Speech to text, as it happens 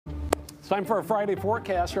Time for our Friday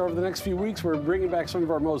forecaster. Over the next few weeks, we're bringing back some of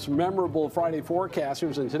our most memorable Friday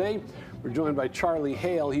forecasters. And today, we're joined by Charlie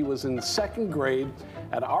Hale. He was in second grade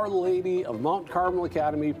at Our Lady of Mount Carmel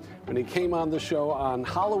Academy when he came on the show on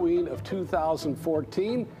Halloween of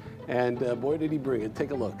 2014. And boy, did he bring it.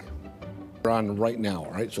 Take a look. We're on right now,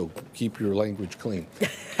 all right? So keep your language clean.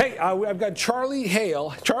 Hey, I've got Charlie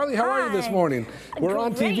Hale. Charlie, how are you this morning? We're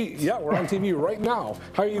on TV. Yeah, we're on TV right now.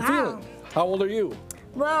 How are you feeling? How old are you?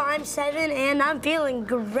 Well, I'm 7 and I'm feeling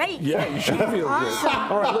great. Yeah, you should feel awesome.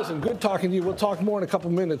 Great. All right, listen, good talking to you. We'll talk more in a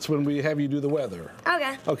couple minutes when we have you do the weather.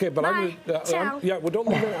 Okay. Okay, but Bye. yeah, well, don't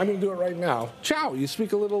leave it. I'm going to do it right now. Ciao. You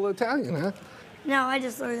speak a little Italian, huh? No, I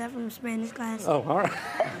just learned that from Spanish class. Oh, all right.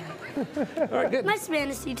 All right, good. My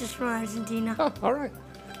Spanish teacher's from Argentina. Oh, all right.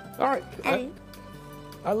 All right.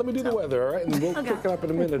 Let me do the weather, all right? And we'll pick it up in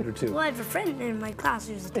a minute or two. Well, I have a friend in my class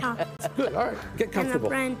who's Italian. Good, all right. Get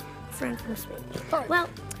comfortable. And a friend from Spain. All right. Well,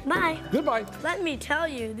 bye. Goodbye. Let me tell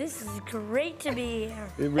you, this is great to be here.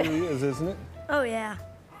 It really is, isn't it? Oh, yeah.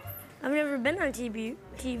 I've never been on TV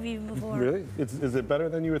before. Really? Is it better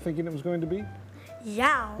than you were thinking it was going to be?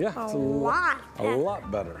 Yeah, it's a lot. A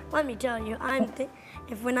lot better. Let me tell you,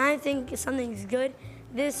 when I think something's good,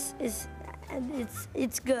 it's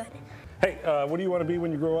good. Hey, what do you want to be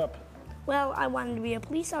when you grow up? Well, I wanted to be a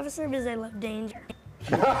police officer because I love danger.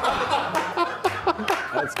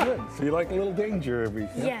 That's good. So you like a little danger every.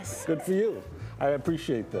 Yes. Good for you. I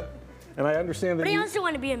appreciate that. And I understand that. But I also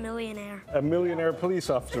want to be a millionaire. A millionaire police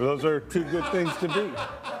officer. Those are two good things to be.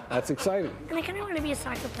 That's exciting. And I kind of want to be a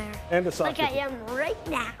soccer player. And a soccer player. Like I am right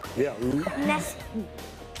now. Yeah. Messi.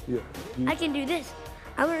 Yeah. I can do this.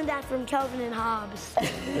 I learned that from Calvin and Hobbes.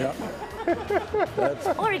 Yeah.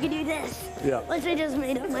 Or I can do this. Yeah. Which I just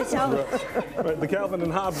made up myself. Right. The Calvin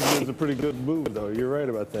and Hobbes is a pretty good move, though. You're right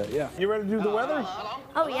about that. Yeah. You ready to do the weather?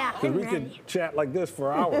 Oh, yeah. Because we could chat like this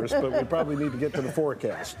for hours, but we probably need to get to the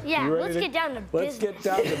forecast. Yeah, let's get down to business. Let's get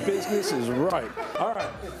down to business is right. All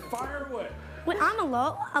right. Fire away. Wait, I'm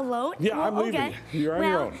alone? Yeah, I'm leaving. Okay. You're on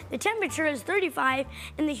your own. The temperature is 35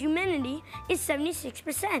 and the humidity is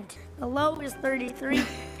 76%. The low is 33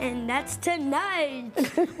 and that's tonight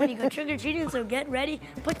when you go trick-or-treating, so get ready.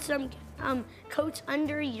 Put some coats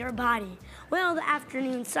under your body. Well, the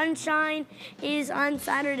afternoon sunshine is on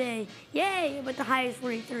Saturday. Yay, but the high is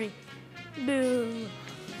 43. Boo.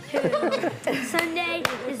 Sunday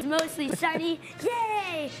is mostly sunny.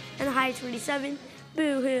 Yay, and the high is 47.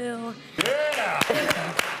 Boo-hoo. Yeah!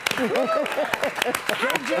 Good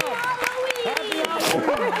job. Happy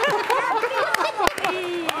Halloween.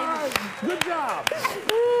 Right, good job.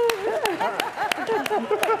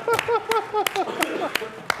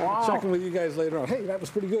 Wow. Checking with you guys later on. Hey, that was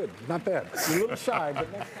pretty good. Not bad. You're a little shy, but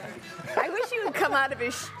not bad. I wish you would come out of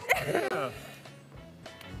his.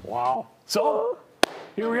 Wow. So,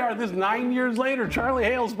 here we are. This is 9 years later. Charlie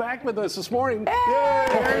Hale's back with us this morning. Yay!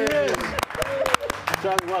 There he is.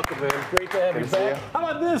 Charlie, welcome, man. Great to have you back. How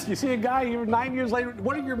about this? You see a guy here 9 years later.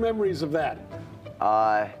 What are your memories of that?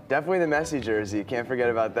 Definitely the Messi jersey. Can't forget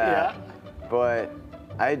about that. Yeah. But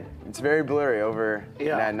it's very blurry over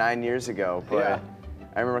 9 years ago. But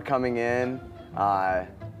I remember coming in,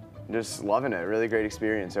 just loving it. Really great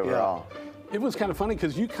experience overall. Yeah. It was kind of funny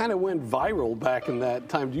because you kind of went viral back in that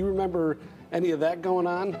time. Do you remember any of that going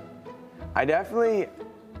on? I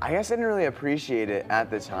guess I didn't really appreciate it at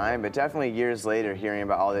the time, but definitely years later, hearing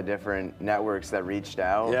about all the different networks that reached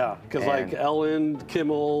out. Yeah, because like Ellen,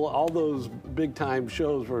 Kimmel, all those big time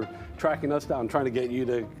shows were tracking us down, trying to get you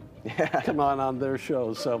to come on their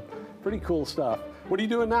shows. So pretty cool stuff. What are you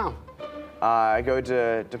doing now? I go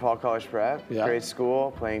to DePaul College Prep, great school,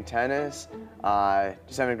 playing tennis,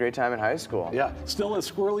 just having a great time in high school. Yeah, still as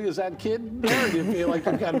squirrely as that kid there, or do you feel like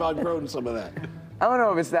you've kind of outgrown some of that? I don't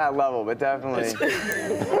know if it's that level, but definitely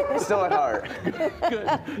still at heart.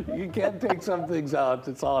 Good. You can take some things out.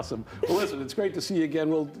 It's awesome. Well, listen, it's great to see you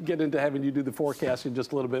again. We'll get into having you do the forecast in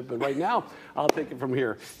just a little bit, but right now, I'll take it from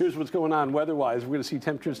here. Here's what's going on weather-wise. We're going to see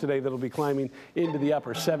temperatures today that'll be climbing into the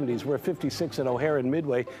upper 70s. We're at 56 at O'Hare and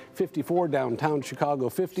Midway, 54 downtown Chicago,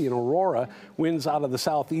 50 in Aurora. Winds out of the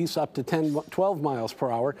southeast up to 12 miles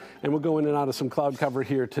per hour, and we'll go in and out of some cloud cover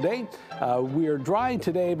here today. We are dry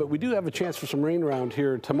today, but we do have a chance for some rain around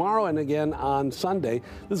here tomorrow and again on Sunday.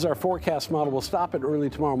 This is our forecast model. We'll stop it early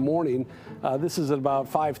tomorrow morning. This is at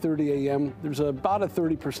about 5:30 a.m. There's about a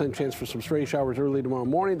 30% chance for some stray showers early tomorrow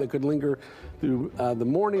morning that could linger through the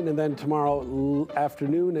morning, and then tomorrow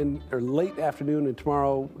afternoon or late afternoon and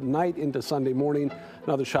tomorrow night into Sunday morning,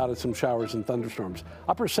 another shot at some showers and thunderstorms.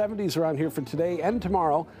 Upper 70s around here for today and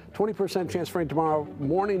tomorrow. 20% chance for rain tomorrow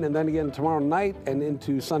morning, and then again tomorrow night and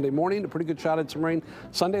into Sunday morning. A pretty good shot at some rain.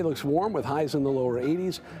 Sunday looks warm with highs in the lower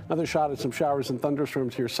 80s. Another shot at some showers and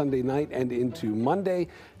thunderstorms here Sunday night and into Monday,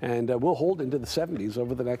 and we'll hold into the 70s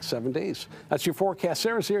over the next 7 days. That's your forecast.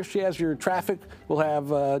 Sarah's here. She has your traffic. We'll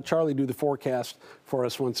have Charlie do the forecast for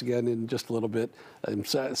us once again in just a little bit. I'm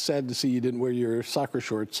sad to see you didn't wear your soccer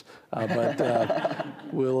shorts, but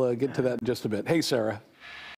we'll get to that in just a bit. Hey, Sarah.